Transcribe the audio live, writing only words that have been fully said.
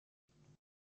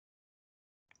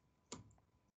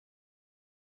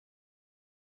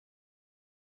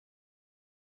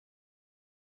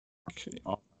Okay.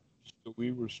 So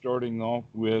we were starting off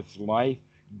with life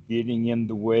getting in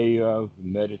the way of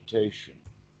meditation.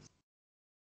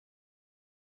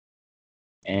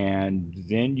 And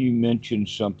then you mentioned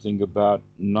something about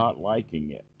not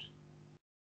liking it.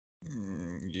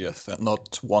 Yes, and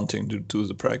not wanting to do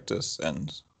the practice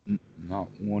and Not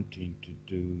wanting to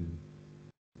do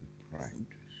the practice.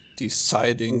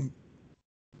 deciding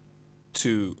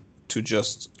to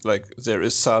just like there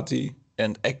is sati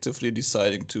and actively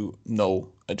deciding to no,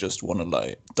 I just want to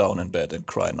lie down in bed and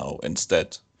cry now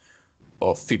instead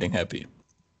of feeling happy.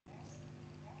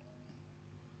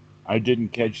 I didn't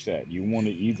catch that. You want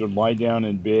to either lie down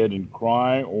in bed and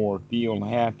cry or feel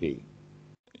happy.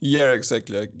 Yeah,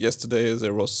 exactly. Like yesterday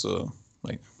there was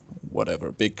like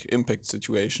whatever big impact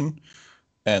situation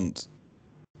and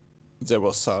there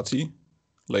was sati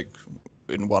like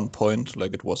in one point,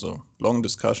 like it was a long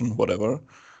discussion, whatever,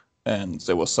 and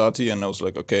there was sati and I was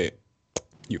like, okay,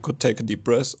 you could take a deep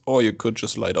breath or you could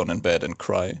just lie down in bed and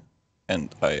cry,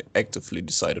 and I actively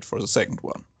decided for the second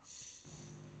one.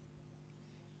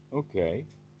 Okay.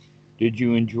 Did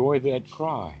you enjoy that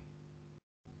cry?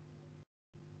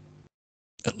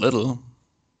 A little.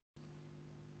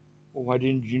 Well, why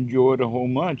didn't you enjoy it a whole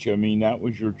bunch? I mean, that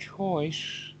was your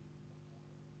choice.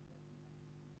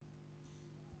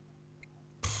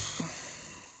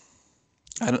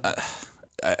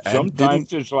 I Sometimes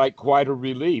didn't. it's like quite a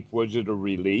relief. Was it a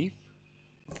relief?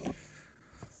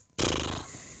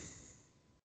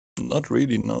 Not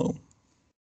really, no.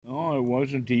 No, it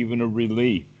wasn't even a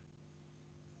relief.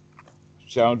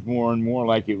 Sounds more and more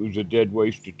like it was a dead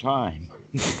waste of time.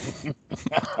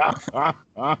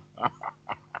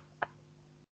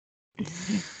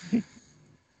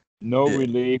 No Yeah,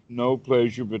 relief, no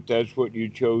pleasure, but that's what you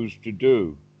chose to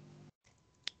do.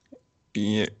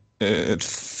 yeah, it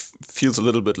feels a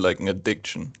little bit like an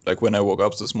addiction. Like when I woke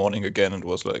up this morning again, it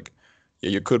was like, yeah,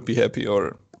 you could be happy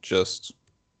or just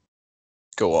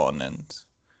go on and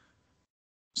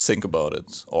think about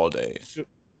it all day. So,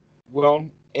 well,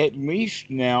 at least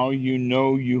now you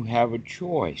know you have a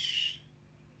choice,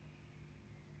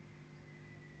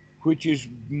 which is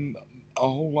a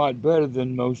whole lot better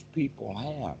than most people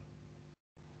have.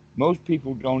 Most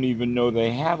people don't even know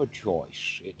they have a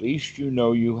choice. At least you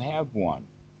know you have one.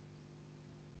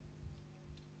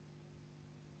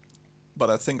 But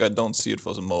I think I don't see it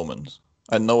for the moment.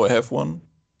 I know I have one,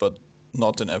 but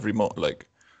not in every moment. Like,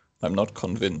 I'm not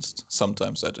convinced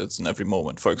sometimes that it's in every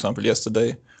moment. For example,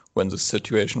 yesterday, when the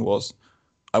situation was,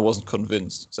 I wasn't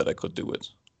convinced that I could do it.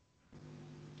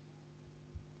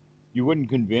 You wouldn't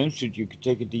convince that you could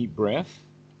take a deep breath?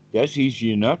 That's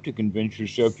easy enough to convince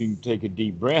yourself you can take a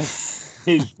deep breath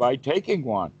is by taking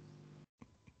one.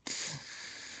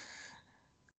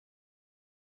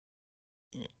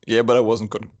 Yeah, but I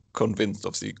wasn't convinced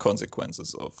of the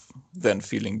consequences of then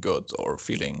feeling good or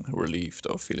feeling relieved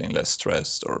or feeling less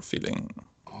stressed or feeling,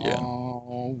 yeah,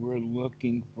 Oh, we're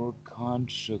looking for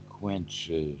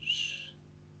consequences.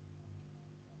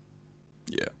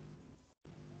 yeah.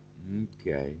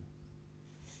 Okay.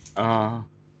 Uh,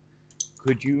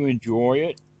 could you enjoy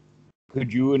it?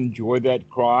 Could you enjoy that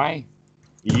cry,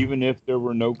 even if there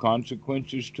were no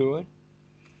consequences to it?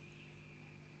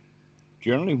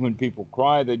 Generally, when people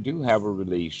cry, they do have a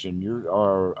release, and you're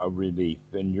or a relief,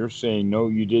 and you're saying no,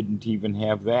 you didn't even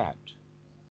have that.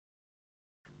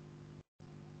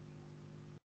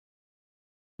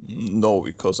 No,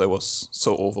 because I was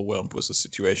so overwhelmed with the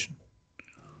situation.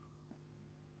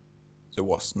 There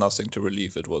was nothing to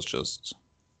relieve. It was just,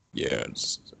 yeah,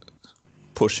 it's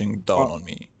pushing down Uh, on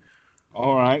me.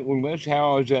 all right. Well,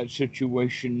 how is that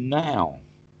situation now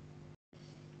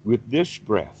with this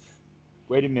breath?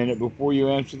 Wait a minute. Before you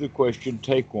answer the question,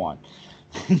 take one.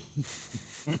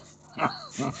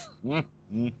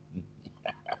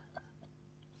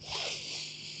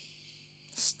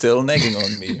 Still nagging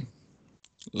on me.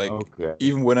 Like, Okay.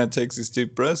 even when I take these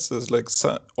deep breaths, there's like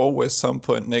always some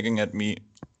point nagging at me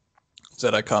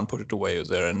that I can't put it away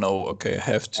there. I know, okay, I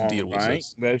have to All deal with right.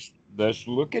 this. Let's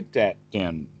look at that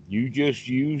then. You just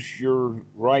use your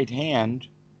right hand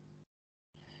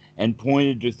and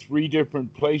pointed to three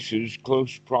different places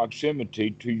close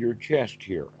proximity to your chest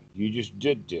here. You just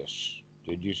did this.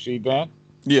 Did you see that?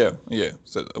 Yeah, yeah,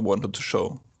 that I wanted to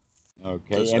show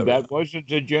Okay, this and area. that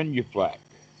wasn't a genuflect.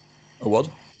 A what?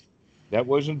 That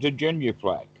wasn't a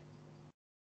genuflect.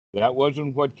 That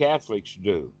wasn't what Catholics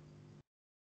do.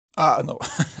 Ah, no.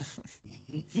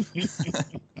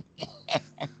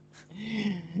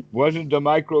 Wasn't a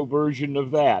micro version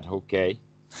of that, okay?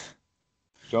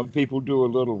 Some people do a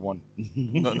little one.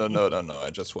 No, no, no, no, no. I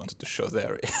just wanted to show the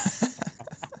area.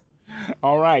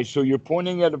 All right, so you're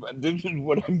pointing at this is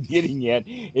what I'm getting at,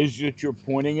 is that you're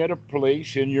pointing at a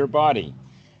place in your body.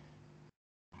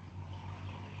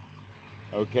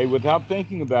 Okay, without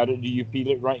thinking about it, do you feel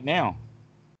it right now?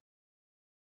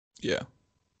 Yeah.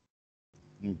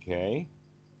 Okay.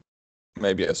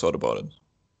 Maybe I thought about it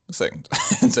a second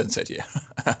and then said, yeah.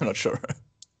 I'm not sure.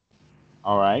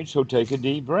 All right, so take a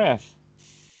deep breath.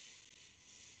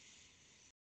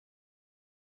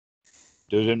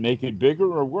 Does it make it bigger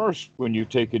or worse when you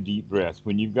take a deep breath?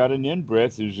 When you've got an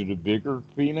in-breath, is it a bigger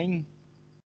feeling?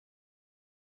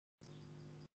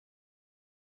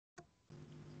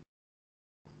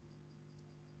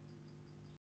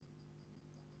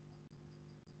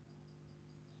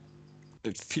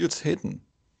 It feels hidden.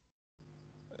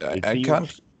 It I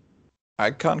feels...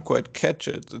 can't quite catch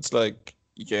it. It's like,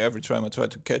 yeah, every time I try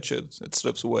to catch it, it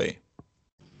slips away.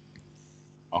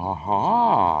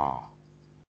 Aha.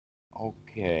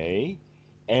 Okay.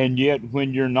 And yet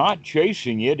when you're not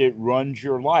chasing it, it runs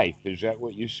your life. Is that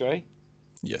what you say?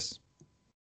 Yes.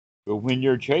 But when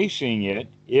you're chasing it,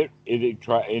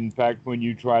 in fact, when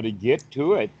you try to get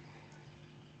to it,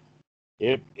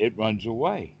 it runs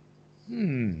away.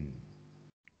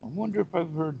 I wonder if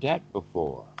I've heard that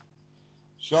before.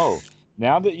 So,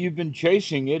 now that you've been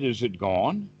chasing it, is it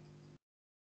gone?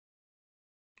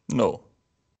 No.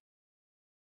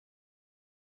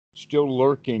 Still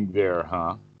lurking there,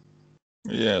 huh?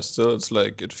 Yeah, still it's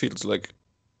like, it feels like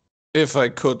if I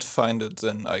could find it,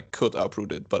 then I could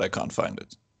uproot it, but I can't find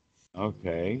it.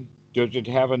 Okay. Does it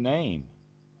have a name?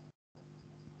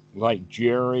 Like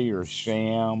Jerry or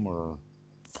Sam or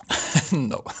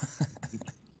No.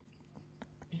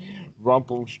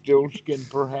 Rumpelstiltskin,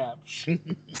 perhaps?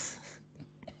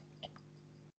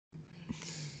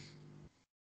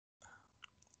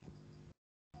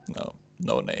 No.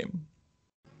 No name.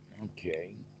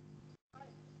 Okay.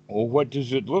 Well, what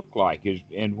does it look like?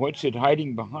 And what's it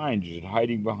hiding behind? Is it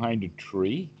hiding behind a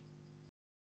tree?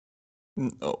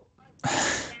 No.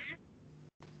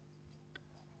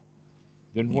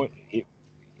 Then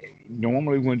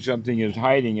normally when something is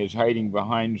hiding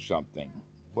behind something.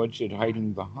 What's it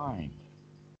hiding behind?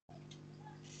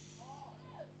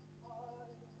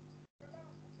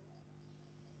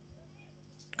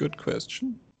 Good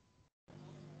question.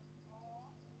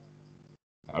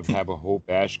 I have a whole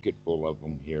basket full of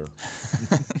them here.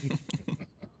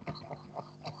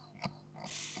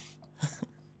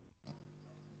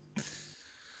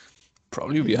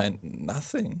 Probably behind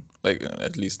nothing. Like,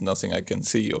 at least nothing I can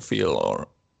see or feel or...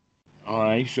 All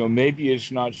right, so maybe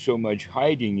it's not so much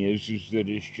hiding is that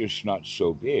it's just not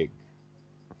so big.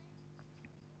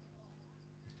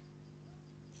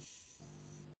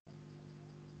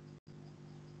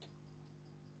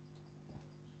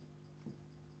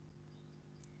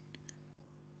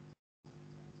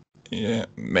 Yeah,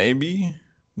 maybe.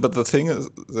 But the thing is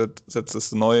that's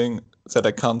just annoying that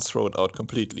I can't throw it out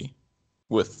completely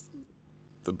with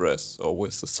the breath or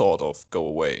with the thought of go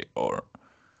away or...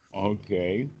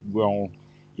 Okay, well,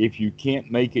 if you can't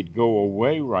make it go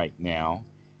away right now,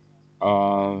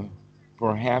 uh,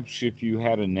 perhaps if you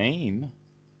had a name,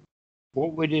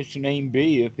 what would its name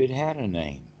be if it had a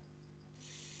name?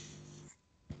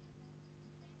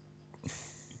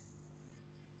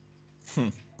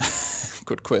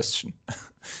 Good question.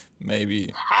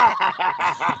 Maybe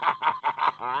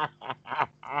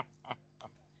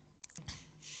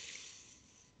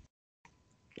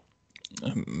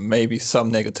maybe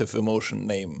some negative emotion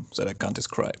name that I can't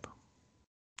describe.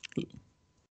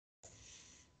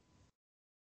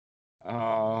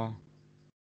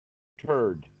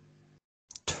 Turd.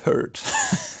 Turd. Turd.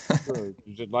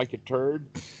 Is it like a turd?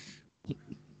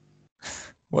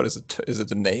 What is it? Is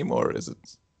it a name or is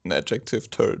it an adjective?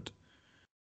 Turd.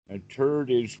 A turd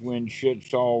is when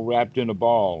shit's all wrapped in a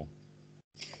ball.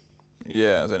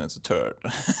 Yeah, then it's a turd.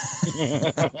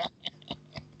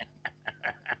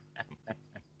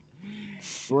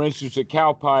 For instance, a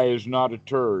cow pie is not a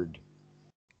turd.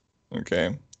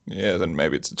 Okay. Yeah, then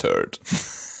maybe it's a turd.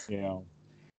 Yeah.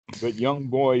 But young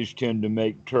boys tend to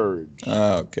make turds.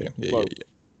 Ah, okay. Yeah.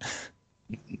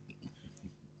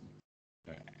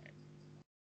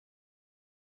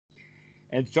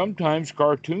 And sometimes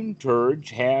cartoon turds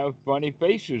have funny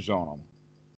faces on them.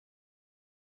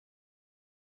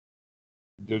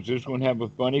 Does this one have a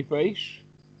funny face,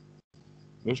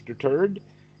 Mr. Turd?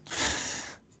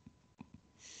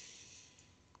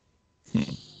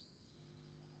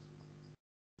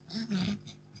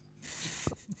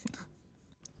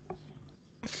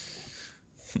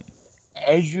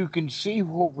 As you can see,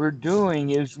 what we're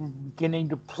doing is we're beginning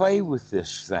to play with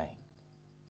this thing.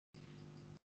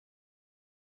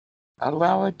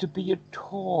 Allow it to be a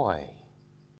toy.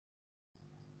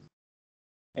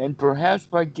 And perhaps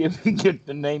by giving it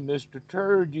the name Mr.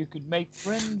 Turd, you could make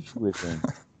friends with him.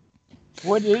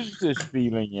 What is this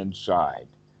feeling inside?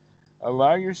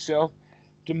 Allow yourself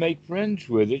to make friends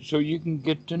with it so you can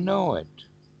get to know it.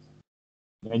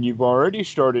 And you've already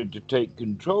started to take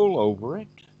control over it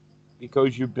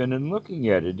because you've been in looking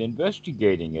at it,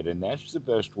 investigating it, and that's the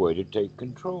best way to take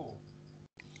control.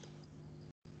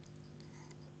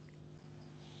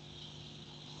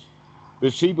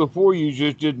 But see, before you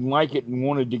just didn't like it and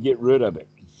wanted to get rid of it.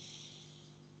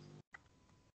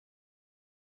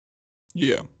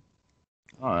 Yeah.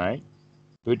 All right.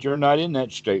 But you're not in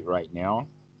that state right now.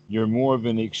 You're more of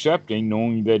an accepting,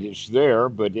 knowing that it's there,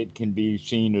 but it can be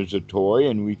seen as a toy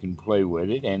and we can play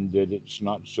with it and that it's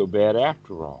not so bad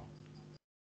after all.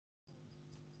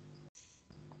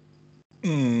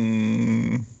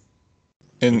 And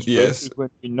Especially yes. when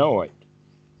you know it.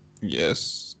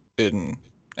 Yes. In,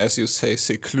 as you say,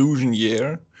 seclusion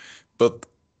year. But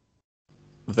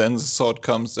then the thought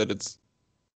comes that it's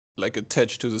like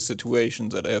attached to the situation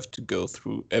that I have to go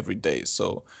through every day.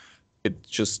 So it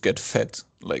just get fed.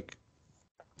 Like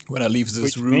when I leave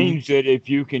this Which room. means that if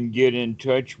you can get in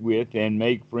touch with and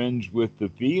make friends with the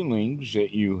feelings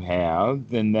that you have,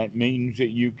 then that means that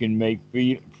you can make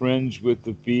friends with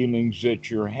the feelings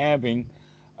that you're having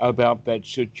about that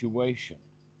situation.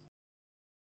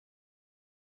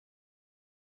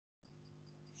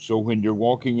 So when you're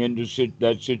walking into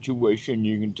that situation,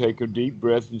 you can take a deep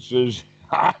breath and says,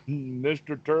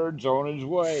 Mr. Turd's on his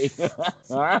way.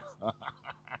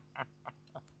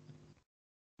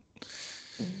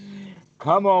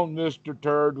 Come on, Mr.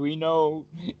 Turd, we know.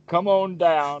 Come on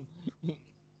down.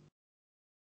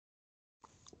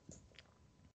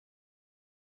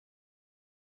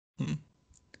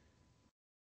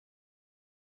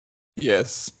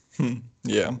 Yes.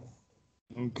 Yeah.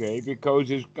 Okay, because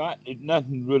it's got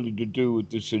nothing really to do with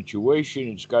the situation.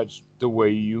 It's got the way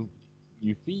you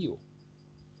feel.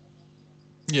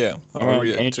 Yeah. How I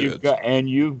react to it.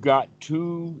 You've got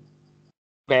two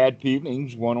bad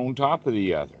feelings, one on top of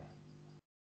the other.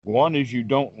 One is you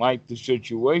don't like the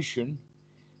situation,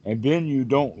 and then you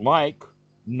don't like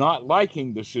not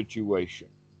liking the situation,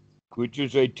 which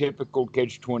is a typical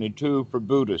catch-22 for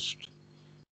Buddhists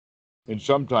and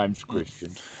sometimes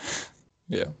Christians.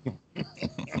 Yeah.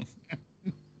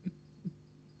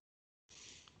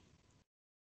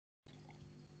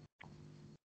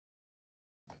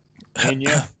 And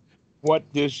yet, what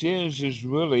this is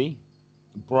really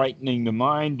brightening the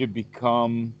mind to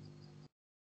become,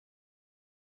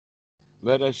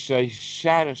 let us say,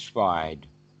 satisfied.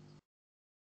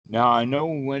 Now, I know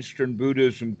Western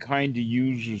Buddhism kind of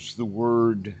uses the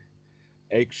word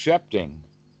accepting,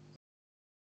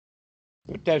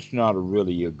 but that's not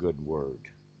really a good word.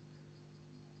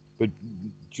 But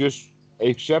just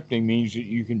accepting means that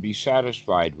you can be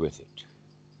satisfied with it.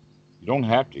 You don't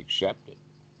have to accept it.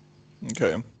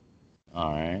 Okay.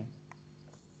 All right.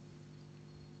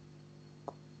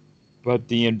 But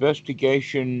the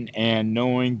investigation and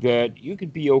knowing that you can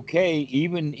be okay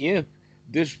even if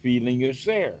this feeling is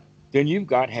there, then you've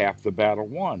got half the battle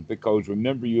won. Because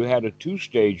remember, you had a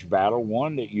two-stage battle,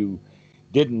 one that you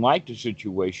didn't like the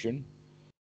situation,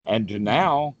 and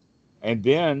now, and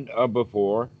then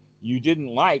before, you didn't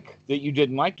like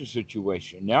the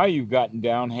situation. Now you've gotten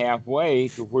down halfway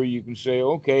to where you can say,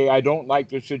 okay, I don't like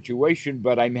the situation,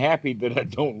 but I'm happy that I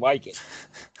don't like it.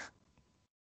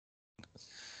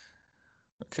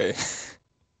 Okay.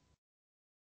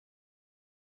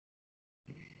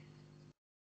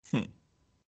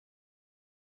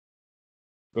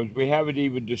 Because we haven't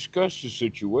even discussed the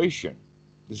situation.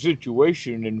 The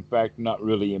situation, in fact, not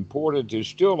really important. It's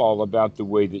still all about the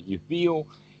way that you feel.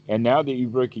 And now that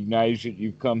you've recognized that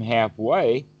you've come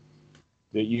halfway,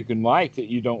 that you can like that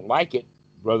you don't like it,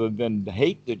 rather than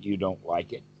hate that you don't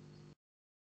like it,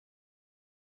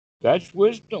 that's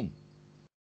wisdom.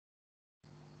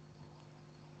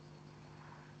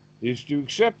 Is to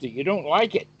accept that you don't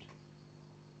like it.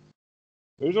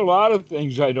 There's a lot of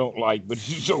things I don't like, but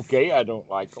it's okay. I don't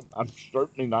like them. I'm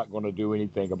certainly not going to do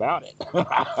anything about it.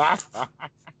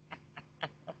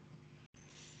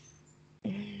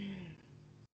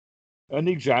 An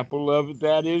example of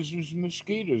that is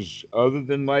mosquitoes. Other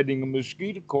than lighting a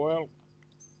mosquito coil,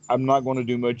 I'm not going to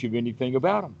do much of anything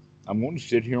about them. I'm going to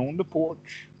sit here on the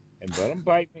porch and let them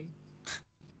bite me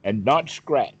and not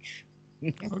scratch.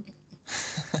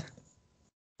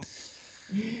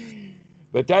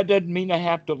 But that doesn't mean I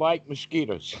have to like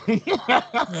mosquitoes. Yeah.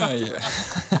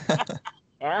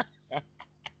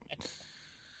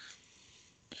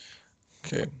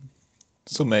 Okay.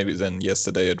 So maybe then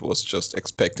yesterday it was just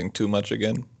expecting too much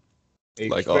again.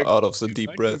 Like out of the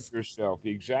deep breath. Yourself,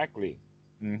 exactly.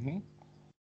 Mm-hmm.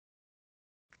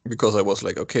 Because I was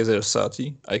like, okay, there's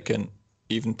sati. I can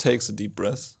even take the deep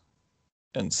breath,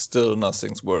 and still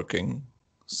nothing's working.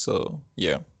 So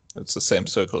yeah, it's the same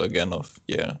circle again of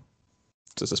yeah,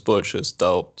 this is bullshit,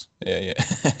 doubt, yeah,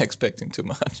 expecting too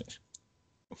much.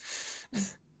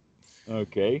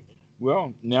 Okay.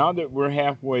 Well, now that we're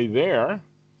halfway there,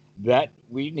 that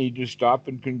we need to stop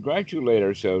and congratulate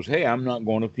ourselves. Hey, I'm not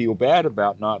going to feel bad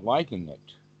about not liking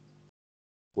it,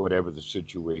 whatever the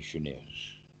situation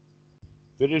is.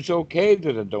 That it's okay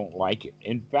that I don't like it.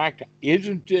 In fact,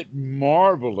 isn't it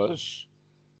marvelous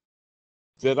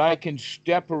that I can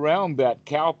step around that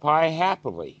cow pie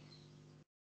happily?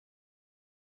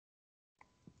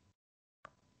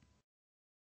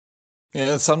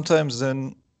 Yeah, sometimes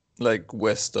then like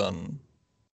Western,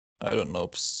 I don't know,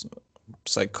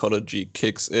 psychology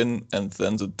kicks in, and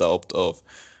then the doubt of,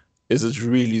 is it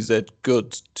really that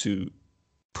good to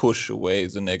push away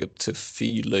the negative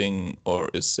feeling, or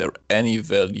is there any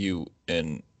value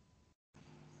in,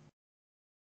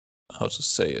 how to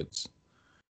say it?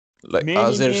 Like,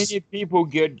 are there Many people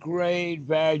get great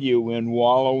value in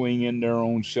wallowing in their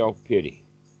own self pity.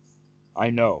 I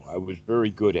know, I was very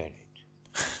good at it.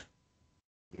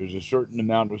 There's a certain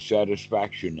amount of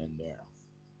satisfaction in there.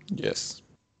 yes.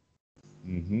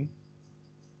 Hmm.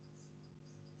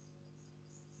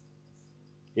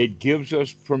 It gives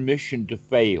us permission to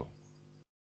fail.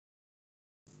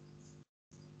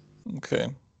 Okay.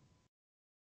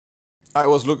 I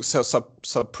was looking to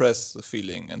suppress the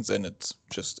feeling, and then it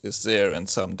just is there, and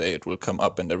someday it will come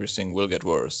up, and everything will get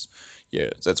worse. Yeah,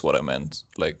 that's what I meant.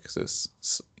 Like this,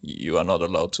 you are not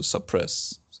allowed to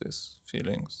suppress these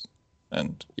feelings,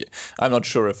 and yeah, I'm not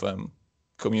sure if I'm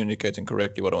communicating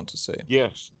correctly what I want to say.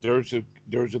 Yes, there's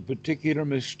a particular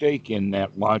mistake in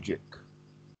that logic,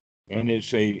 and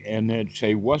it's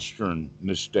a Western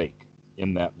mistake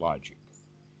in that logic,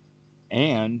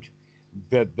 and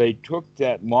that they took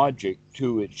that logic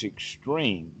to its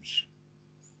extremes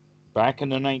back in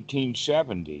the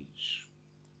 1970s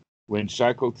when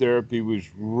psychotherapy was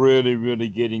really, really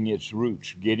getting its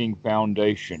roots, getting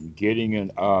foundation, getting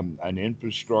an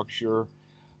infrastructure,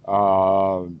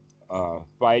 uh,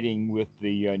 fighting with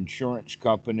the insurance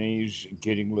companies,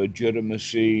 getting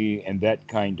legitimacy, and that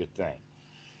kind of thing.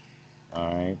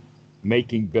 All right,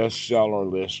 making bestseller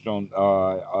lists on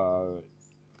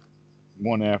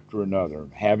one after another,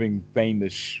 having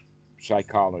famous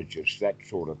psychologists, that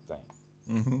sort of thing.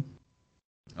 Mm-hmm.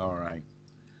 All right.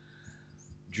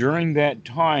 During that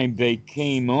time, they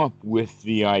came up with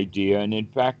the idea, and in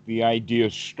fact, the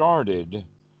idea started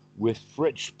with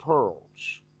Fritz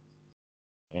Perls.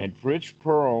 And Fritz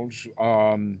Perls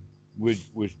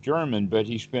was German, but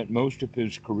he spent most of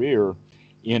his career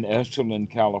in Esalen,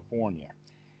 California.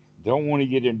 Don't want to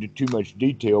get into too much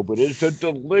detail, but it's a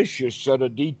delicious set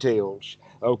of details.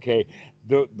 Okay,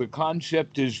 the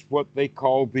concept is what they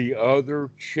call the other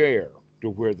chair, to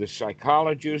where the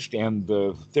psychologist and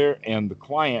the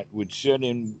client would sit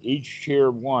in each chair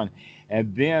one,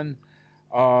 and then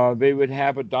they would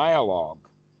have a dialogue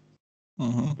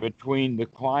Mm-hmm. between the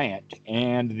client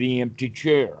and the empty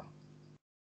chair.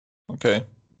 Okay.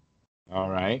 All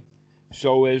right,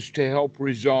 so as to help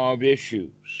resolve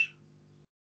issues.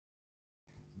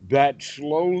 That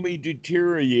slowly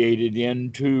deteriorated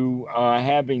into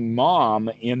having mom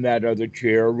in that other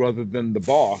chair rather than the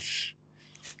boss,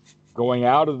 going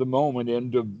out of the moment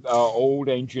into old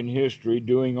ancient history,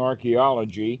 doing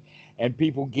archaeology, and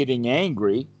people getting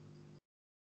angry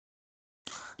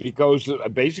because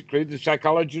basically the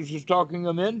psychologist was talking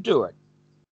them into it.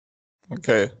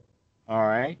 Okay. All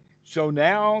right. So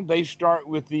now they start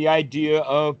with the idea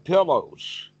of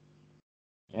pillows.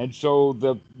 And so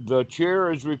the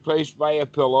chair is replaced by a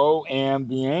pillow, and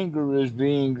the anger is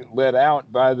being let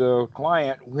out by the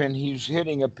client when he's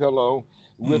hitting a pillow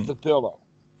with Mm. the pillow.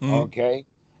 Mm. Okay?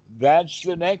 That's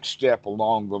the next step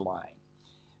along the line.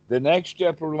 The next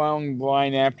step along the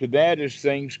line after that is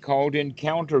things called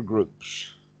encounter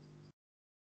groups,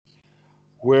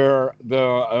 where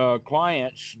the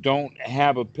clients don't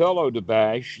have a pillow to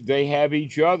bash, they have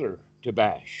each other to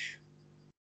bash.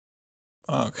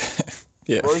 Okay.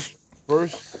 Yeah.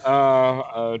 First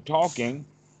talking,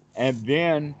 and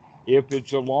then if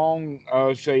it's a long,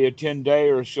 say a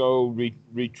 10-day or so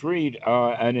retreat,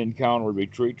 an encounter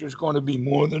retreat, there's going to be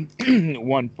more than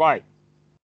one fight.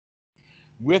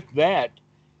 With that,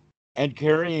 and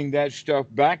carrying that stuff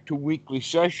back to weekly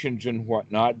sessions and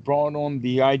whatnot, brought on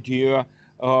the idea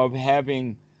of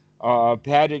having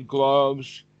padded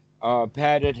gloves,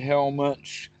 padded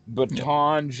helmets, Yeah.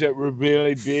 batons that were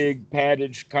really big,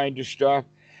 padded kind of stuff,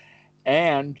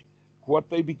 and what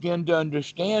they began to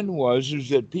understand is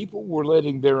that people were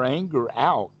letting their anger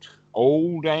out,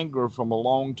 old anger from a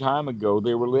long time ago.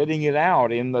 They were letting it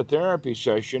out in the therapy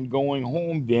session, going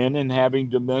home then and having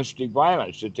domestic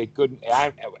violence that they couldn't,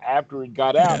 after it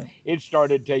got out, Yeah. it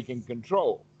started taking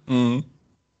control. Mm.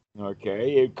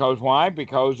 Okay, because why?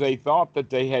 Because they thought that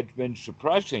they had been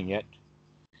suppressing it,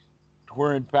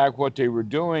 where in fact what they were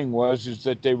doing is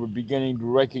that they were beginning to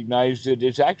recognize that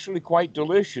it's actually quite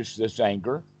delicious, this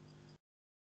anger,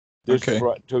 Okay.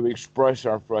 to express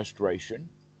our frustration.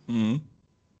 Mm.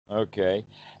 Okay,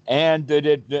 and that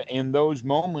in those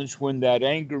moments when that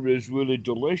anger is really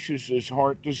delicious, it's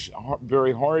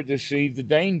very hard to see the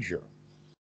danger.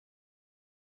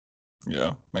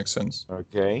 Yeah, makes sense.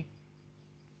 Okay,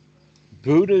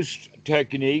 Buddhist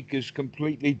technique is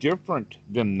completely different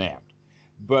than that,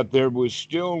 but there was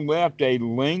still left a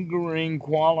lingering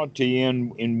quality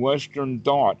in Western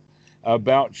thought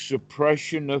about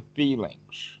suppression of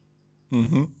feelings.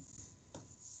 Mm-hmm.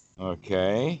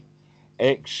 Okay,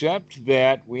 except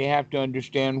that we have to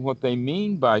understand what they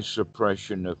mean by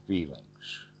suppression of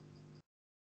feelings.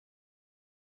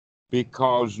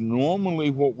 Because normally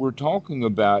what we're talking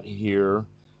about here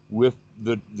with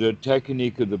the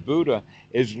technique of the Buddha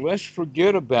is, let's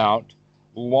forget about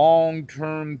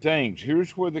long-term things.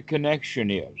 Here's where the connection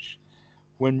is.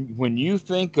 When you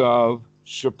think of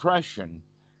suppression,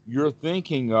 you're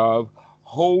thinking of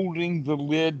holding the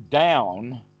lid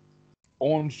down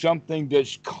on something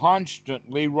that's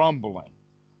constantly rumbling.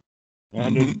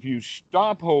 And Mm-hmm. if you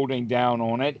stop holding down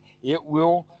on it, it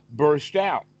will burst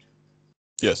out.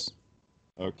 Yes.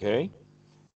 Okay?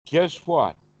 Guess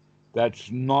what?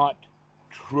 That's not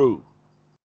true.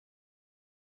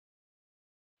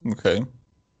 Okay.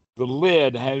 The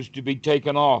lid has to be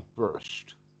taken off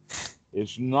first.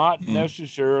 It's not Mm.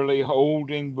 necessarily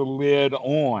holding the lid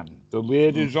on. The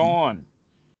lid is Mm-hmm. on.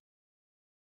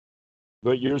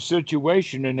 But your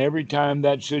situation, and every time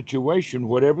that situation,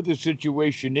 whatever the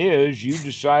situation is, you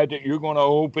decide that you're going to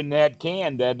open that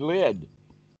can, that lid,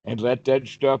 and let that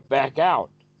stuff back out.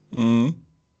 Mm.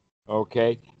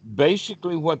 Okay?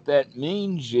 Basically, what that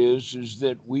means is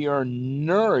that we are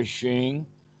nourishing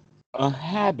a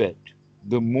habit.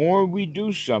 The more we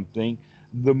do something,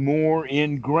 the more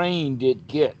ingrained it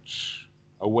gets.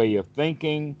 A way of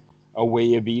thinking, a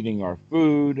way of eating our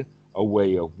food, a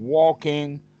way of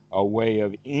walking, a way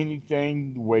of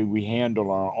anything, the way we handle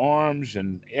our arms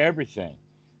and everything.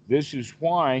 This is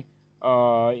why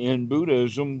in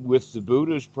Buddhism, with the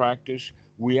Buddhist practice,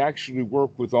 we actually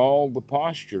work with all the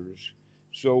postures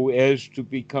so as to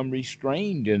become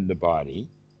restrained in the body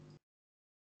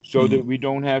so that Mm. we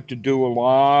don't have to do a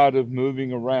lot of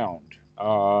moving around.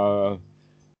 Uh,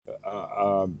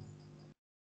 um,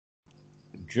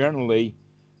 Generally,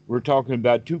 we're talking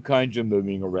about two kinds of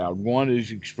moving around. One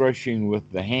is expressing with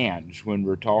the hands when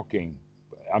we're talking.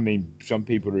 I mean, some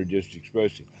people are just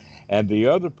expressing. And the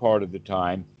other part of the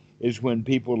time is when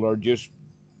people are just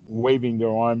waving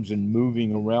their arms and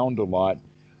moving around a lot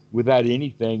without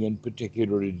anything in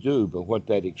particular to do. But what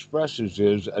that expresses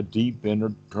is a deep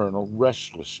internal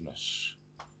restlessness.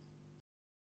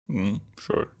 Mm.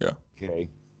 Sure. Yeah. Okay,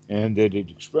 and that it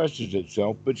expresses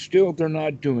itself, but still they're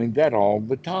not doing that all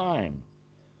the time.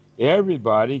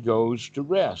 Everybody goes to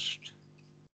rest.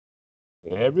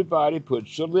 Everybody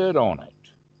puts a lid on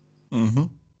it.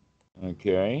 Mm-hmm.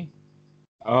 Okay,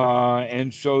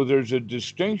 and so there's a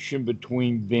distinction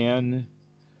between then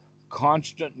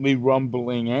constantly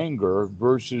rumbling anger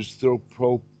versus the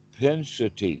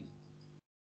propensity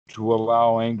to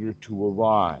allow anger to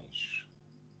arise.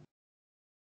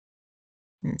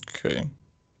 Okay.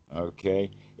 Okay,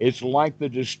 it's like the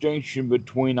distinction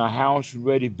between a house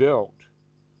ready built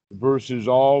versus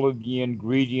all of the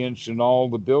ingredients and all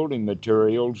the building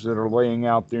materials that are laying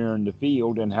out there in the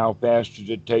field, and how fast does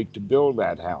it take to build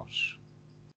that house?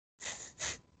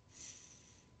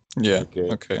 Yeah. Okay.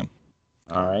 Okay.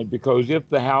 All right. Because if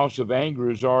the house of anger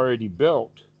is already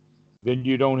built, then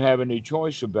you don't have any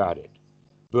choice about it.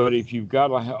 But if you've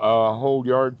got a whole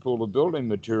yard full of building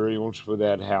materials for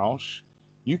that house,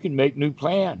 you can make new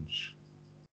plans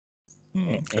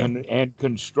Mm. Okay. and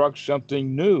construct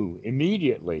something new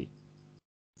immediately.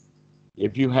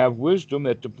 If you have wisdom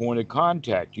at the point of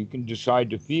contact, you can decide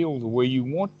to feel the way you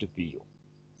want to feel.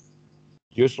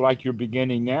 Just like you're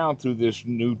beginning now through this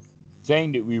new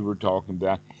thing that we were talking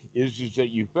about, is that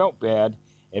you felt bad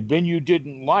and then you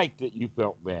didn't like that you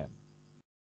felt bad.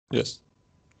 Yes.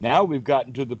 Now we've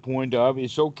gotten to the point of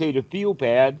it's okay to feel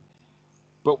bad,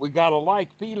 but we got to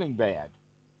like feeling bad.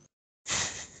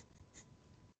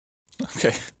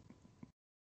 Okay.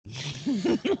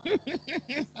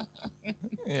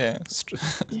 Yeah.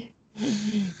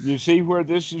 You see where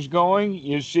this is going?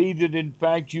 You see that, in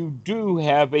fact, you do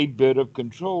have a bit of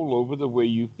control over the way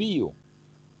you feel.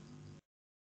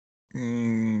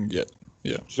 Yeah,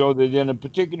 yeah. So that in a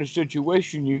particular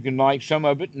situation, you can like some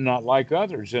of it and not like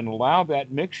others, and allow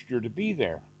that mixture to be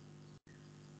there.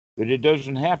 That it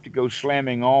doesn't have to go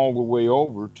slamming all the way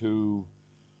over to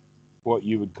what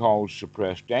you would call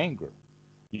suppressed anger.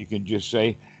 You can just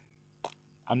say,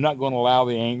 I'm not going to allow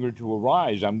the anger to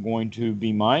arise. I'm going to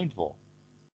be mindful.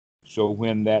 So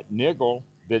when that niggle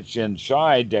that's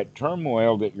inside, that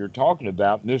turmoil that you're talking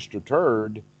about, Mr.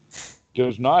 Turd,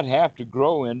 does not have to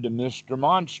grow into Mr.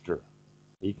 Monster.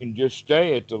 He can just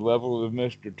stay at the level of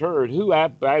Mr. Turd, who,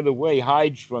 by the way,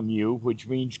 hides from you, which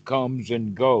means comes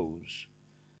and goes.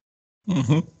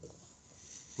 Mm-hmm.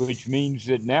 Which means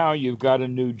that now you've got a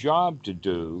new job to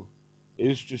do,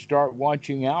 is to start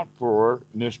watching out for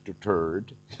Mr.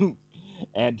 Turd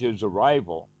and his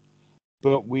arrival.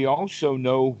 But we also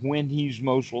know when he's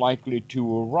most likely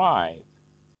to arrive.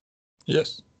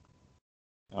 Yes.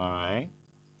 All right.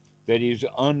 That he's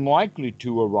unlikely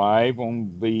to arrive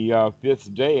on the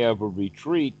fifth day of a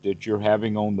retreat that you're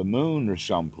having on the moon or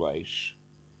someplace.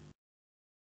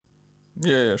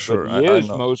 Yeah, But sure. he I is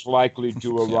know. most likely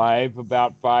to Yeah. arrive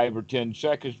about 5 or 10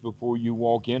 seconds before you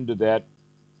walk into that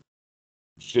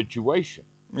situation.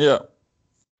 Yeah.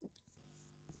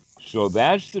 So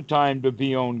that's the time to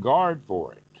be on guard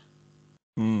for it.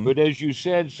 Mm. But as you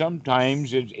said,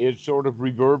 sometimes it sort of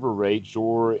reverberates,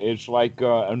 or it's like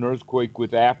an earthquake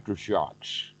with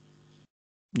aftershocks.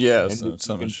 Yes, And that you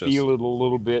some can is just feel it a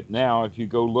little bit now if you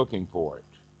go looking for it.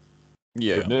 But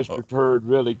yeah. Mr. Turd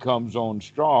really comes on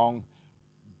strong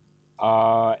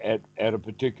at a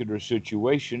particular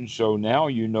situation, so now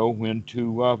you know when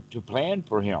to plan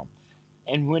for him.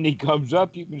 And when he comes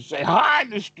up, you can say, "Hi,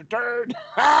 Mr. Turd!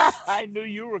 I knew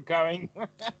you were coming."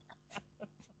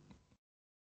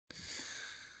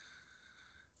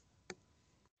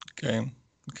 Okay.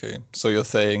 Okay. So you're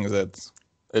saying that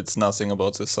it's nothing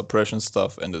about the suppression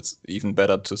stuff, and it's even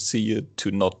better to see it,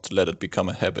 to not let it become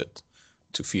a habit,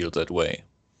 to feel that way.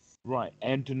 Right,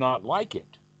 and to not like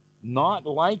it. Not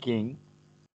liking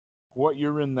what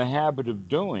you're in the habit of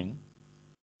doing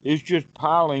is just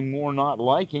piling more not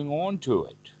liking onto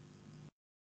it.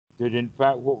 That in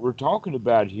fact, what we're talking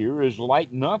about here is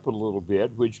lighten up a little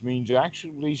bit, which means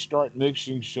actually start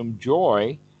mixing some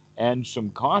joy and some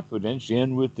confidence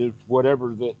in with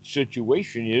whatever the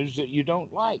situation is that you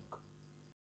don't like.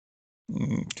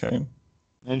 Okay.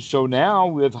 And so now,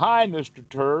 with "Hi, Mr.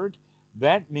 Turd,"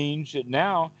 that means that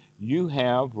now you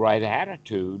have right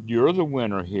attitude. You're the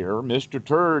winner here. Mr.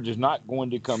 Turd is not going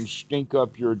to come stink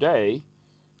up your day.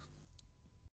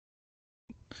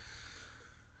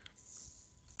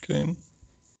 Okay.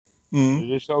 Mm.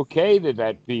 It's okay that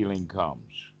that feeling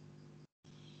comes.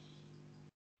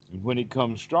 And when it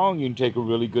comes strong, you can take a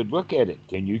really good look at it.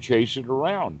 Can you chase it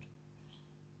around?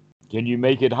 Can you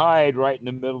make it hide right in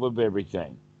the middle of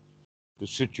everything? The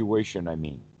situation, I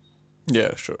mean.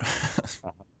 Yeah, sure.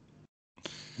 Uh-huh.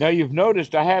 Now, you've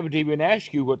noticed I haven't even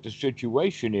asked you what the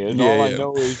situation is. Yeah, All I yeah.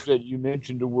 know is that you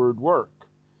mentioned the word work,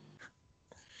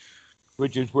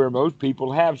 which is where most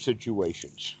people have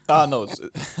situations. Ah, no, it's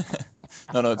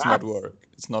no, it's not work.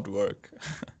 It's not work.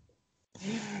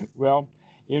 Well,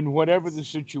 in whatever the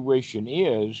situation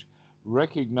is,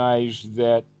 recognize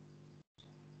that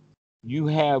you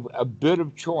have a bit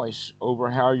of choice over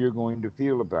how you're going to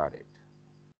feel about it.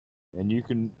 And you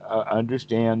can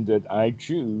understand that I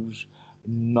choose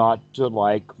not to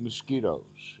like mosquitoes.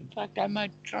 In fact, I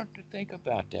might start to think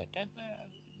about that. That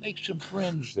might make some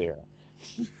friends there.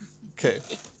 Okay.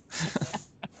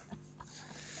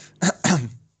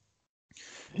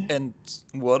 And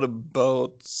what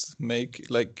about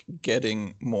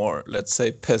getting more, let's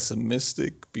say,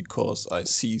 pessimistic because I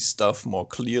see stuff more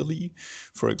clearly?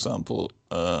 For example,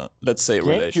 let's say Can't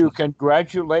you relation.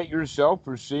 congratulate yourself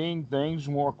for seeing things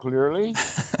more clearly?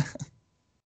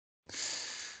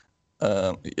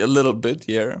 A little bit,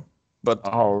 yeah, but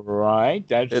All right,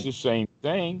 that's it, the same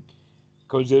thing.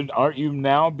 Because aren't you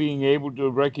now being able to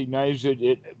recognize that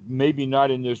it maybe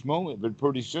not in this moment, but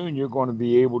pretty soon you're going to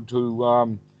be able to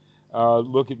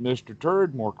look at Mr.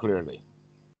 Turd more clearly.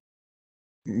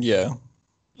 yeah,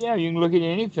 Yeah, you can look at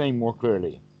anything more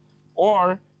clearly.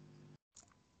 Or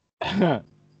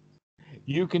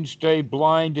you can stay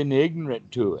blind and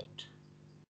ignorant to it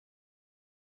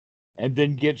and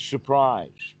then get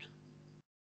surprised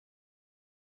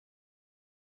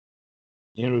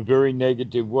in a very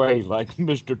negative way, like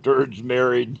Mr. Turd's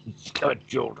married, he's got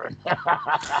children.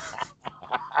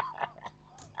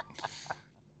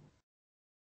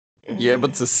 yeah,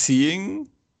 but the seeing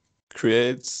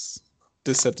creates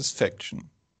dissatisfaction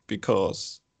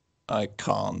because I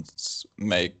can't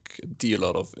make a deal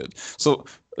out of it. So,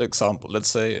 example, let's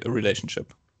say a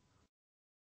relationship.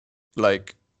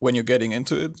 Like when you're getting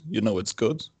into it, you know it's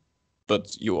good,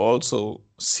 but you also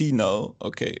see now,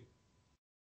 okay,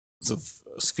 the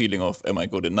feeling of am I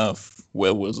good enough?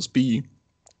 Where will this be?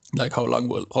 Like how long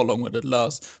will it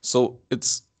last? So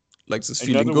it's like this In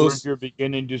feeling other words, goes. you're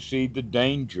beginning to see the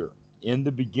danger. In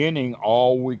the beginning,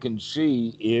 all we can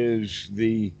see is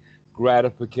the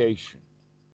gratification.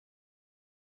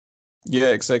 Yeah,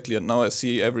 exactly. And now I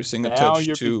see everything Now attached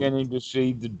you're to, beginning to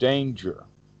see the danger.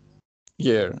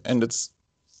 yeah, and it's,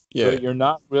 yeah. But you're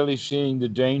not really seeing the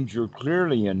danger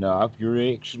clearly enough.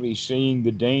 You're actually seeing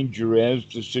the danger as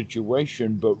the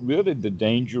situation, but really the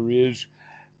danger is,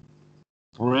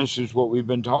 for instance, what we've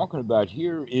been talking about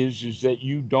here is that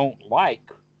you don't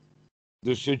like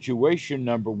the situation,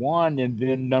 number one, and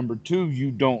then number two,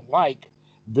 you don't like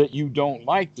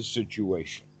the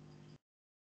situation.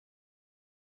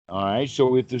 All right.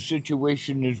 So if the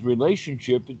situation is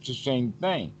relationship, it's the same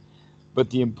thing. But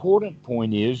the important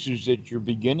point is that you're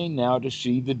beginning now to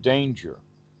see the danger.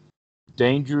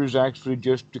 Danger is actually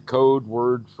just a code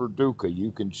word for dukkha.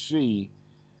 You can see,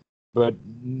 but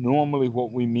normally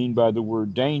what we mean by the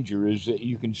word danger is that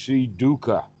you can see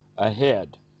dukkha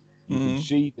ahead. You can Mm-hmm.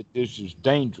 see that this is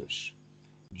dangerous.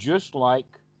 Just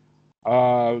like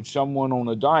someone on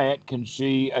a diet can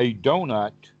see a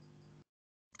donut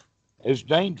as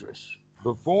dangerous.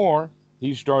 Before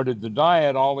he started the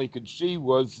diet, all he could see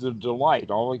was the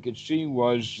delight. All he could see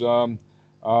was um,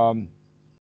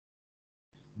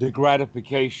 the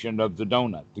gratification of the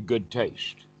donut, the good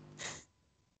taste.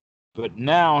 But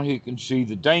now he can see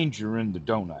the danger in the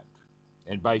donut.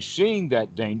 And by seeing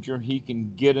that danger, he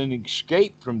can get an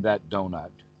escape from that donut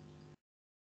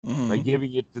by Mm-hmm.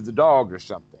 giving it to the dog or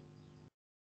something.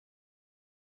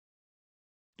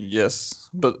 Yes,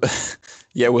 but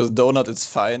yeah, with donut it's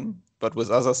fine, but with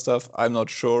other stuff, I'm not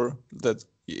sure that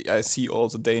I see all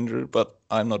the danger, but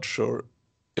I'm not sure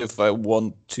if I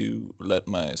want to let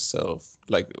myself,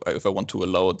 like, if I want to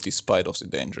allow it despite of the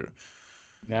danger.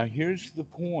 Now, here's the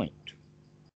point.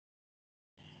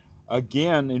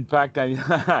 Again, in fact,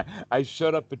 I, I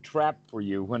set up a trap for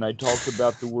you when I talked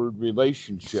about the word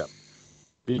relationship.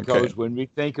 Okay. Because when we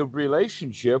think of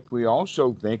relationship, we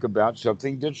also think about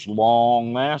something that's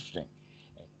long lasting.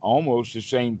 Almost the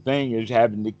same thing as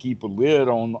having to keep a lid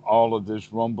on all of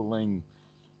this rumbling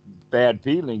bad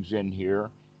feelings in here,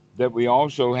 that we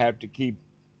also have to keep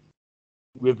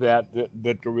with that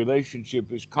the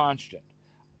relationship is constant.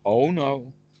 Oh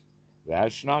no,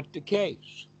 that's not the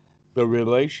case. The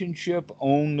relationship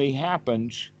only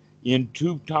happens in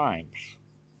two times.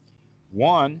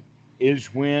 One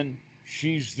is when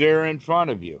she's there in front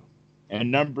of you, and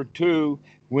number two,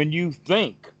 when you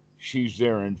think she's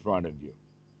there in front of you.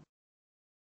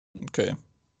 Okay.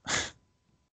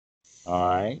 All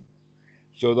right.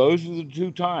 So those are the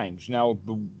two times. Now,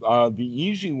 the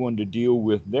easy one to deal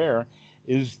with there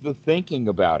is the thinking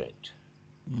about it,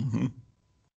 Mm-hmm.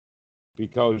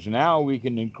 because now we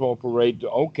can incorporate,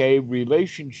 okay,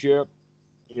 relationship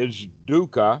is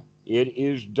dukkha, it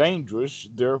is dangerous,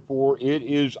 therefore it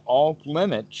is off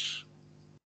limits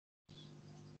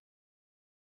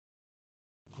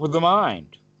for the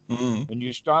mind. Mm-hmm. And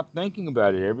you stop thinking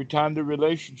about it every time the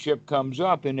relationship comes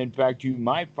up. And in fact, you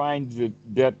might find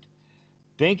that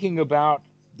thinking about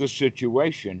the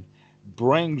situation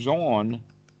brings on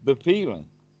the feeling,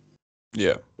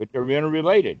 Yeah. but they're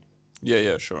interrelated. Yeah,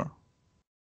 yeah, sure.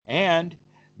 And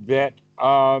that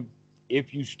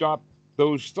if you stop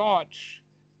those thoughts,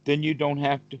 then you don't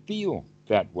have to feel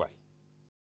that way.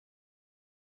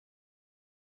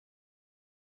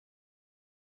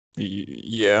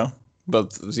 Yeah,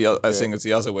 but I Okay. think it's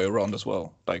the other way around as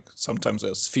well. Like sometimes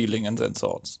there's feeling and then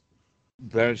thoughts.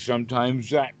 There's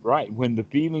sometimes that, right, when the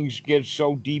feelings get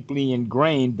so deeply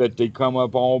ingrained that they come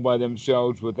up all by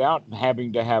themselves without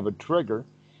having to have a trigger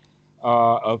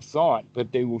of thought,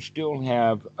 but they will still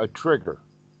have a trigger.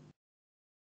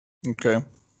 Okay.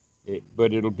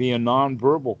 But it'll be a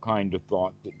nonverbal kind of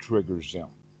thought that triggers them.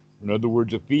 In other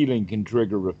words, a feeling can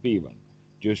trigger a feeling,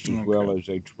 just as well Okay. as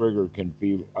a trigger can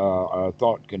feel a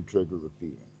thought can trigger a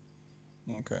feeling.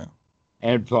 Okay.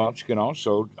 And thoughts can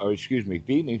also, excuse me,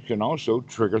 feelings can also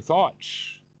trigger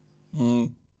thoughts.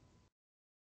 Mm.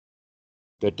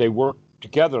 That they work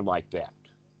together like that.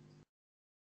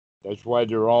 That's why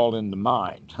they're all in the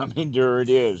mind. I mean, there it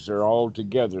is. They're all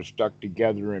together, stuck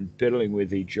together and fiddling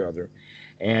with each other.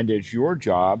 And it's your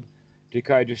job to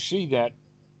kind of see that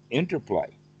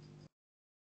interplay.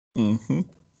 Mm-hmm.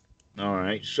 All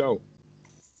right. So,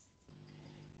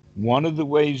 one of the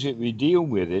ways that we deal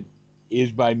with it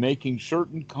is by making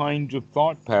certain kinds of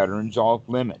thought patterns off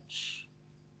limits.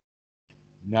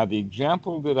 Now, the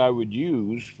example that I would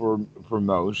use for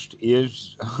most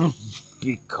is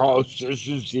because this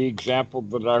is the example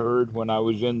that I heard when I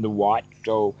was in the Wat,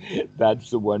 so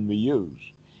that's the one we use.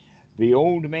 The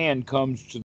old man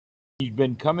he's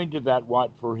been coming to that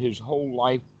Wat for his whole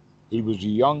life. He was a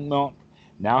young monk.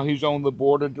 Now he's on the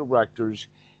board of directors.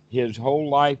 His whole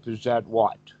life is at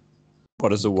Wat.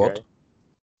 What is a Wat?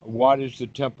 Wat is the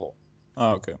temple.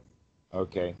 Ah, okay.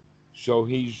 Okay. So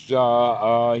he's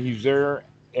there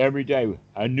every day.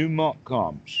 A new monk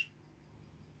comes.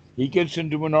 He gets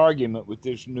into an argument with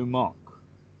this new monk.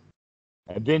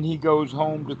 And then he goes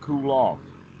home to cool off.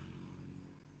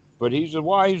 But he's a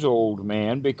wise old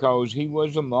man because he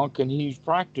was a monk and he's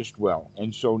practiced well.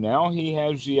 And so now he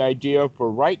has the idea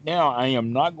for right now, I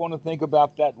am not going to think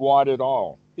about that Wat at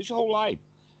all. His whole life.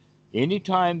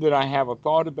 Anytime that I have a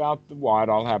thought about the Wat,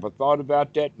 I'll have a thought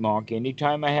about that monk.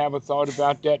 Anytime I have a thought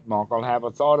about that monk, I'll have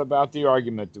a thought about the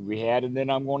argument that we had, and then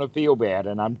I'm going to feel bad,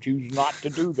 and I'm choosing not to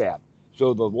do that.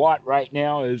 So the Wat right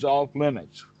now is off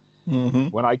limits. Mm-hmm.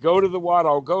 When I go to the Wat,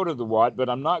 I'll go to the Wat, but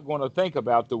I'm not going to think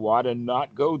about the Wat and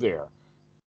not go there.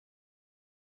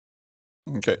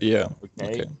 Okay. Yeah.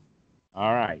 Okay.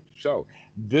 All right. So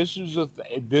this is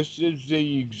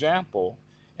the example,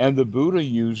 and the Buddha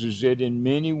uses it in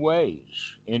many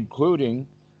ways, including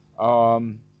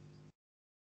animal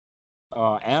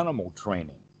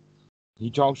training. He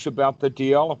talks about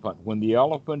the elephant. When the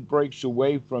elephant breaks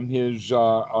away from his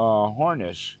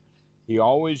harness, he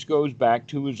always goes back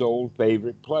to his old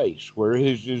favorite place. Where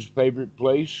is his favorite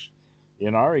place?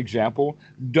 In our example,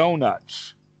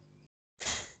 donuts.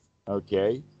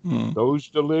 Okay? Those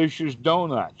delicious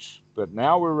donuts. But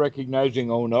now we're recognizing,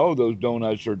 oh no, those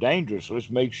donuts are dangerous. Let's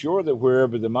make sure that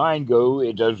wherever the mind goes,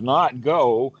 it does not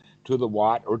go to the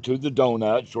Wat or to the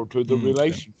donuts or to the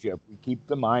relationship. We keep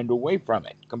the mind away from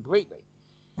it completely.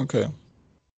 Okay.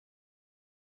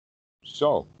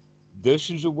 So this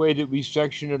is a way that we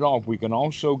section it off. We can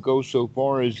also go so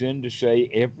far as in to say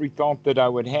every thought that I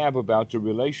would have about the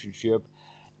relationship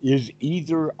is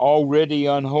either already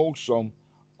unwholesome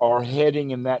or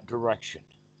heading in that direction.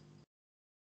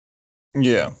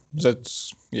 Yeah,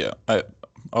 I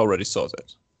already saw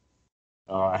that.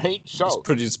 All right, so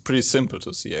it's pretty simple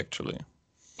to see, actually.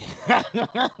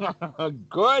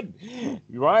 Good.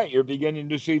 Right, you're beginning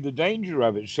to see the danger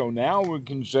of it. So now we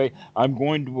can say, I'm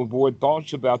going to avoid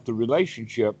thoughts about the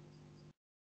relationship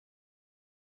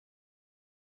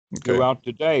throughout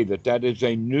the day. That is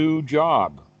a new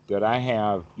job that I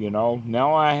have.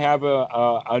 Now I have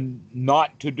a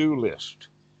not to do list.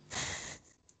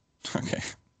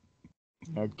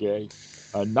 Okay,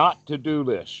 a not to do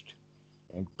list,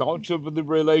 and thoughts of the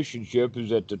relationship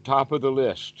is at the top of the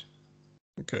list.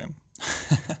 Okay.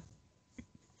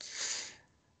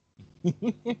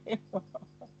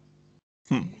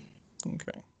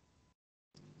 Okay.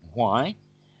 Why?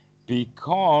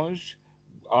 Because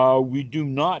we do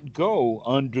not go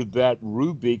under that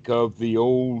rubric of the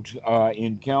old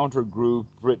encounter group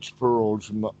Fritz Perls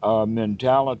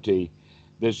mentality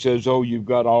that says, oh, you've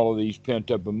got all of these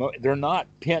pent up emotions. They're not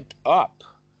pent up.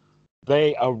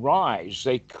 They arise.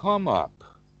 They come up.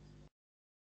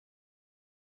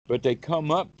 But they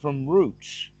come up from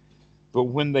roots. But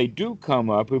when they do come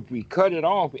up, if we cut it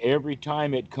off every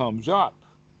time it comes up,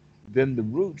 then the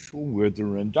roots will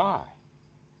wither and die.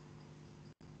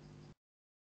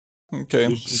 Okay,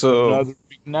 this is another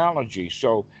analogy.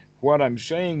 So what I'm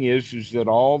saying is that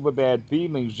all the bad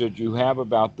feelings that you have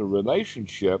about the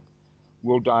relationship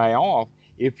will die off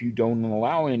if you don't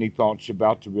allow any thoughts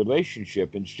about the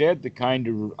relationship. Instead, the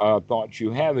kind of thoughts you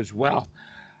have is, well,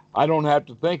 I don't have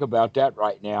to think about that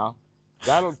right now.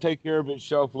 That'll take care of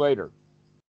itself later.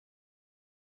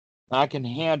 I can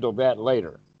handle that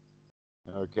later.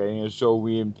 Okay, and so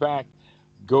we, in fact,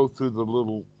 go through the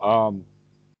little,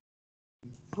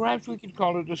 perhaps we could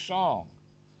call it a song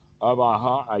of,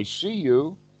 I see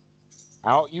you,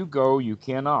 out you go, you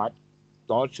cannot.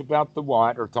 Thoughts about the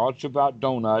Wat or thoughts about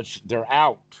donuts, they're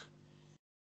out.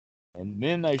 And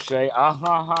then they say,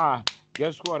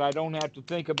 guess what? I don't have to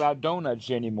think about donuts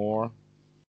anymore.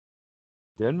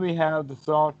 Then we have the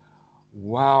thought,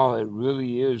 wow, it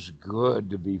really is good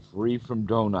to be free from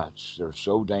donuts. They're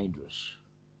so dangerous.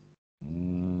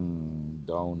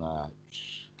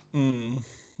 Donuts.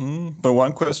 But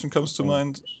one question comes to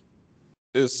mind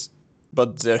is,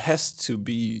 but there has to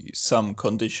be some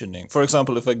conditioning. For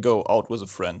example, if I go out with a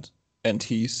friend and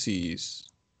he sees,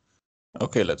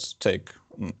 okay, let's take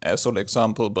an asshole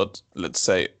example, but let's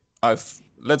say I've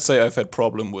had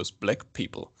problem with black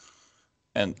people,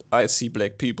 and I see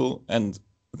black people, and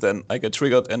then I get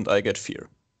triggered and I get fear.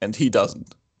 And he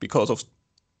doesn't, because of,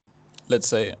 let's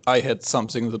say, I had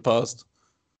something in the past,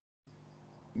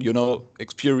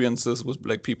 experiences with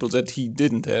black people that he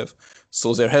didn't have.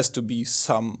 So there has to be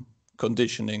some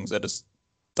conditioning that is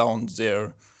down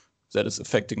there that is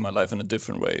affecting my life in a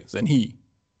different way than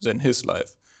his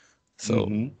life.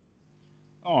 So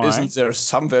All isn't right. there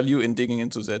some value in digging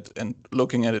into that and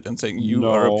looking at it and saying, you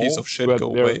are a piece No, of shit, but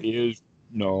go there away?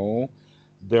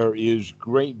 is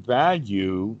great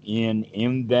value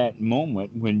in that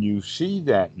moment when you see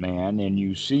that man and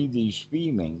you see these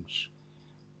feelings,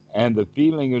 and the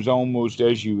feeling is almost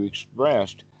as you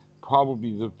expressed,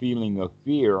 probably the feeling of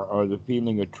fear or the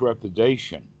feeling of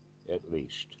trepidation, at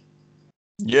least.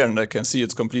 Yeah, and I can see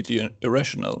it's completely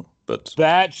irrational, but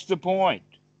That's the point.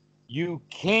 You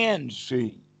can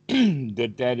see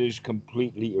that is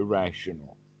completely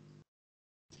irrational.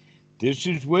 This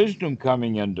is wisdom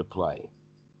coming into play.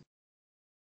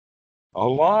 A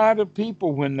lot of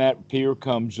people, when that fear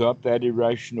comes up, that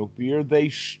irrational fear, they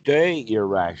stay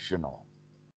irrational.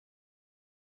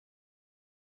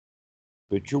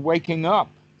 But you're waking up,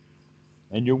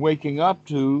 and you're waking up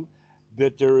to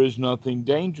that there is nothing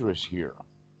dangerous here,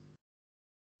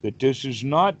 that this is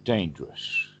not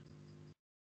dangerous.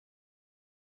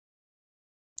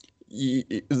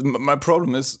 My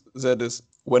problem is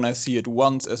when I see it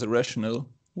once as irrational,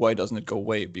 why doesn't it go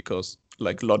away? Because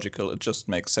like logical, it just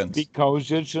makes sense.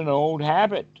 Because it's an old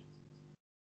habit.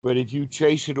 But if you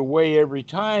chase it away every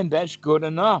time, that's good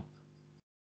enough.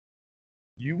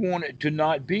 You want it to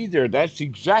not be there. That's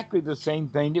exactly the same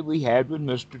thing that we had with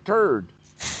Mr. Turd.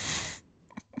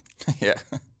 Yeah.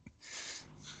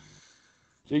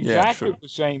 It's exactly the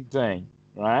same thing,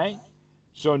 right?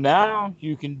 So now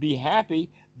you can be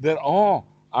happy that,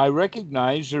 I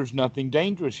recognize there's nothing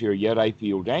dangerous here, yet I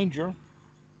feel danger.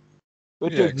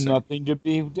 But there's nothing to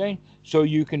be dangerous. So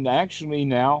you can actually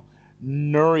now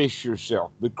nourish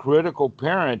yourself. The critical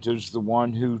parent is the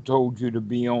one who told you to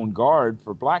be on guard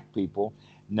for black people.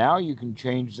 Now you can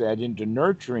change that into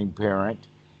nurturing parent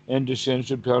in the sense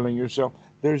of telling yourself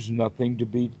there's nothing to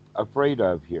be afraid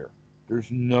of here. There's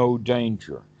no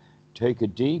danger. Take a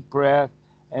deep breath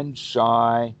and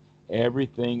sigh.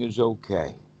 Everything is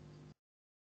okay.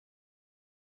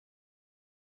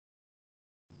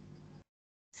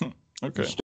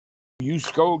 Okay. You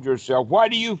scold yourself. Why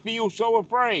do you feel so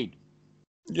afraid?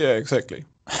 Yeah, exactly.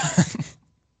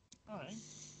 All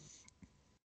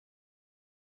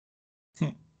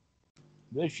right.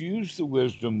 Let's use the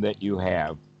wisdom that you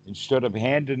have. Instead of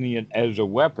handing it as a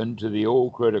weapon to the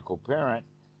old critical parent,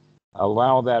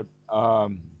 allow that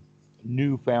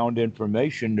newfound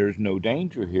information, there's no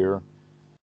danger here,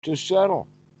 to settle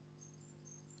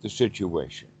the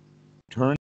situation.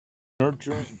 Turn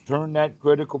that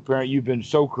critical parent. You've been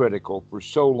so critical for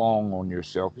so long on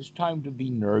yourself. It's time to be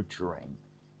nurturing.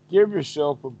 Give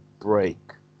yourself a break.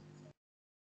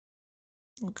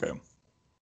 Okay.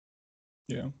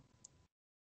 Yeah.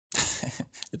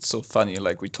 It's so funny.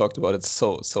 Like we talked about it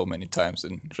so many times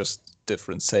in just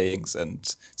different sayings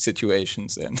and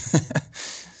situations, and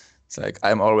it's like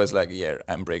I'm always like, yeah,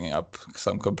 I'm bringing up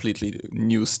some completely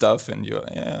new stuff, and you're,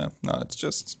 yeah, no, it's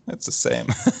the same.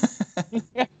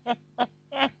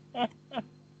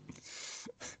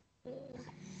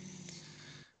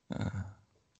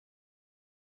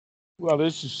 Well,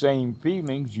 it's the same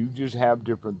feelings. You just have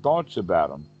different thoughts about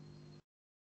them.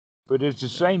 But it's the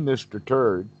same Mr.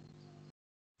 Turd.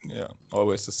 Yeah,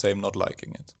 always the same, not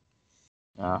liking it.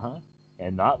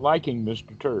 And not liking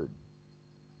Mr. Turd.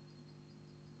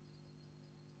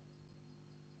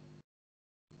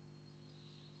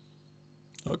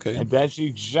 Okay. And that's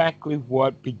exactly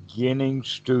what beginning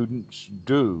students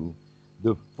do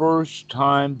the first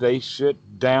time they sit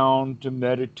down to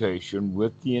meditation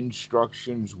with the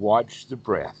instructions, watch the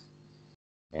breath.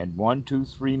 And 1, 2,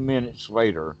 3 minutes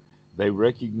later, they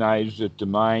recognize that the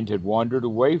mind had wandered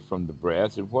away from the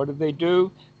breath. And what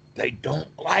do? They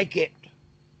don't like it.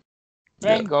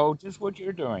 Bingo, just what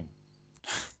you're doing.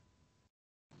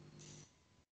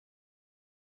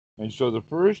 And so the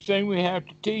first thing we have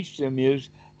to teach them is,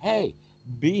 hey,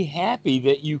 be happy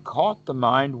that you caught the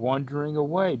mind wandering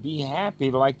away. Be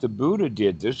happy like the Buddha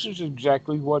did. This is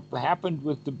exactly what happened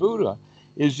with the Buddha,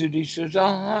 is that he says,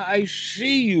 I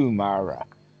see you, Mara.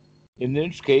 In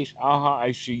this case,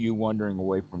 I see you wandering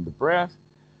away from the breath.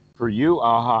 For you,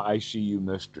 I see you,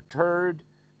 Mr. Turd.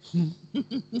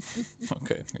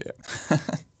 Okay, yeah.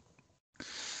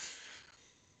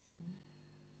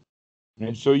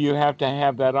 And so you have to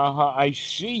have that I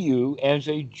see you as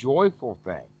a joyful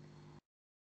thing,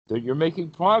 that you're making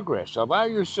progress. Allow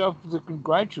yourself to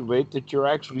congratulate that you're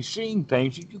actually seeing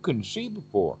things that you couldn't see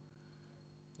before.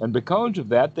 And because of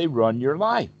that, they run your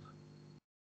life.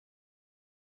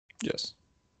 Yes.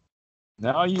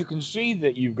 Now you can see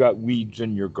that you've got weeds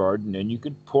in your garden, and you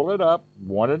can pull it up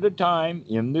one at a time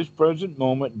in this present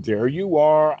moment. There you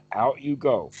are, out you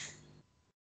go.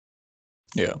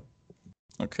 Yeah.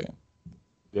 Okay.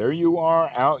 There you are,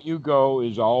 out you go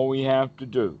is all we have to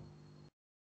do.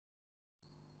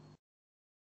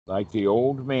 Like the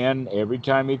old man, every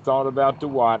time he thought about the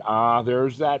what,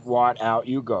 there's that what, out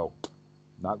you go.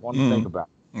 Not going to think about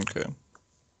it. Okay.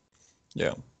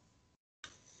 Yeah.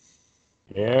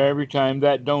 Every time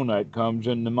that donut comes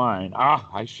into mind,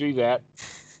 I see that.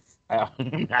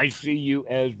 I see you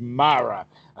as Mara.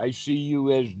 I see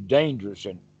you as dangerous,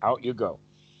 and out you go.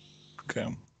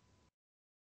 Okay.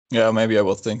 Yeah, maybe I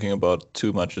was thinking about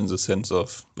too much in the sense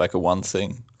of like a one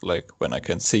thing, like when I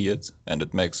can see it and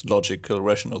it makes logical,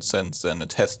 rational sense, then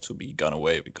it has to be gone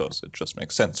away because it just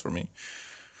makes sense for me.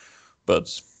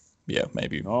 But yeah,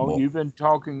 maybe more. You've been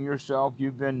talking yourself.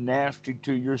 You've been nasty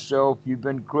to yourself. You've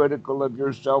been critical of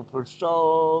yourself for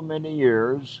so many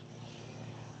years.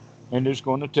 And it's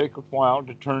going to take a while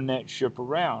to turn that ship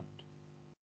around.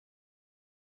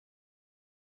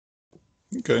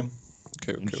 Okay.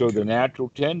 And so the natural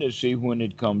tendency when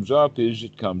it comes up is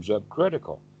it comes up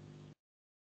critical.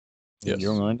 Yes. And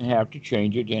you're going to have to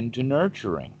change it into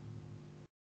nurturing.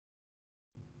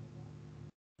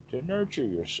 To nurture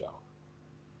yourself.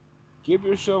 Give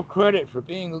yourself credit for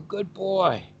being a good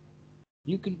boy.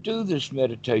 You can do this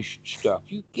meditation stuff.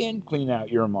 You can clean out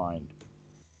your mind.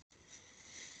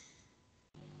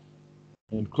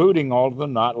 Including all the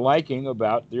not liking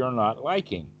about your not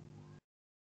liking.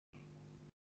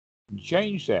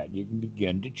 Change that. You can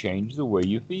begin to change the way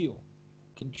you feel.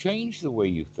 You can change the way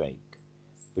you think.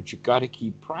 But you got to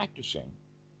keep practicing.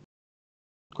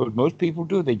 Because most people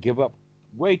do. They give up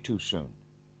way too soon.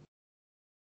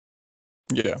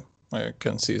 Yeah, I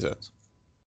can see that.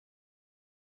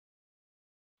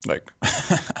 Like,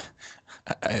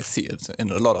 I see it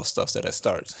in a lot of stuff that I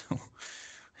start.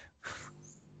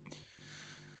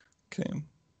 Okay.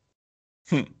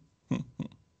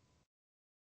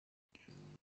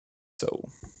 So,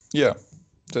 yeah,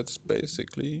 that's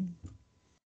basically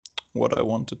what I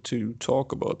wanted to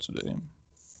talk about today.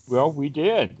 Well, we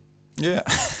did. Yeah.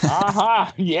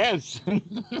 Aha, yes.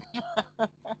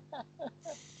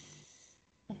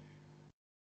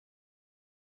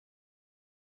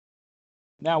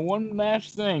 Now, one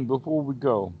last thing before we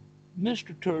go.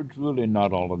 Mr. Turd's really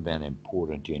not all of that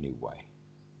important anyway.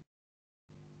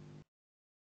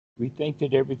 We think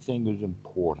that everything is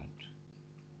important.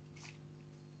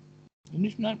 And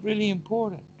it's not really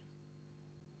important.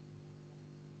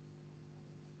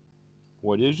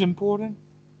 What is important?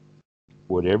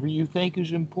 Whatever you think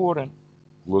is important,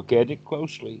 look at it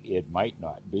closely. It might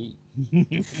not be.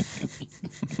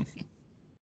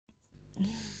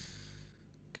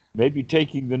 Maybe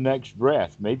taking the next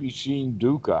breath, maybe seeing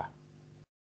dukkha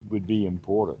would be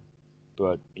important.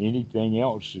 But anything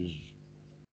else is...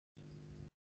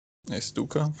 Is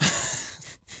dukkha?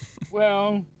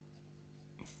 Well,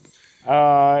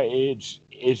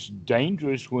 it's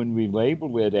dangerous when we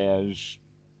label it as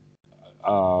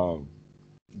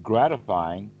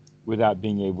gratifying without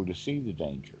being able to see the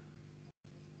danger.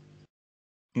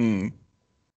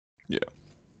 Yeah.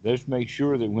 Let's make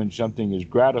sure that when something is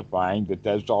gratifying,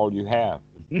 that's all you have.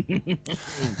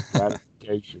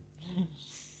 Gratification.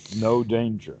 No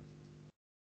danger.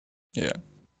 Yeah.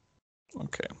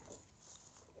 Okay.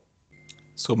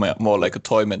 So more like a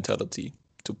toy mentality,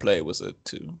 to play with it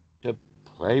too. To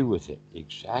play with it,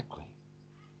 exactly.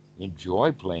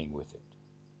 Enjoy playing with it.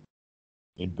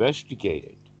 Investigate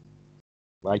it.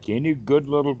 Like any good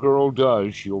little girl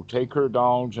does, she'll take her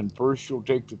dolls and first she'll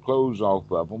take the clothes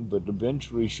off of them, but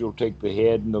eventually she'll take the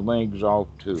head and the legs off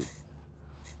too.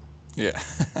 Yeah.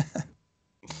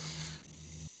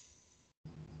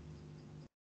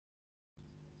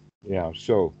 Yeah,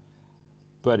 so,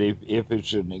 but if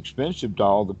it's an expensive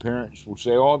doll, the parents will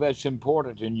say, oh, that's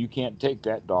important, and you can't take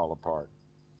that doll apart.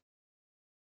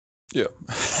 Yeah.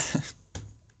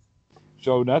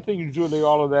 So nothing is really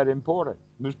all of that important.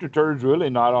 Mr. Turd's really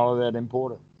not all of that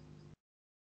important.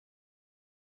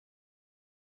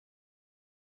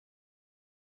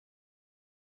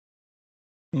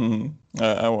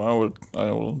 I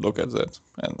will look at that.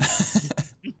 And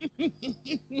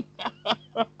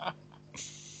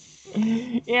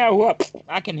yeah, well,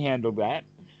 I can handle that.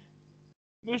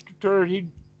 Mr. Turd, he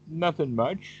nothing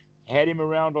much. Had him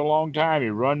around a long time. He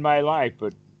run my life,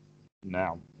 but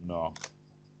now, no.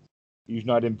 He's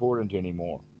not important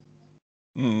anymore.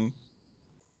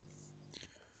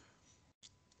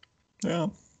 Yeah.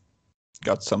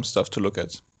 Got some stuff to look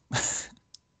at.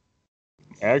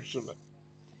 Excellent.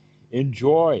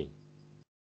 Enjoy.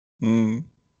 Mm.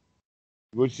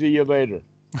 We'll see you later.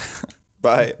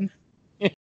 Bye.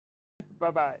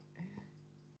 Bye-bye.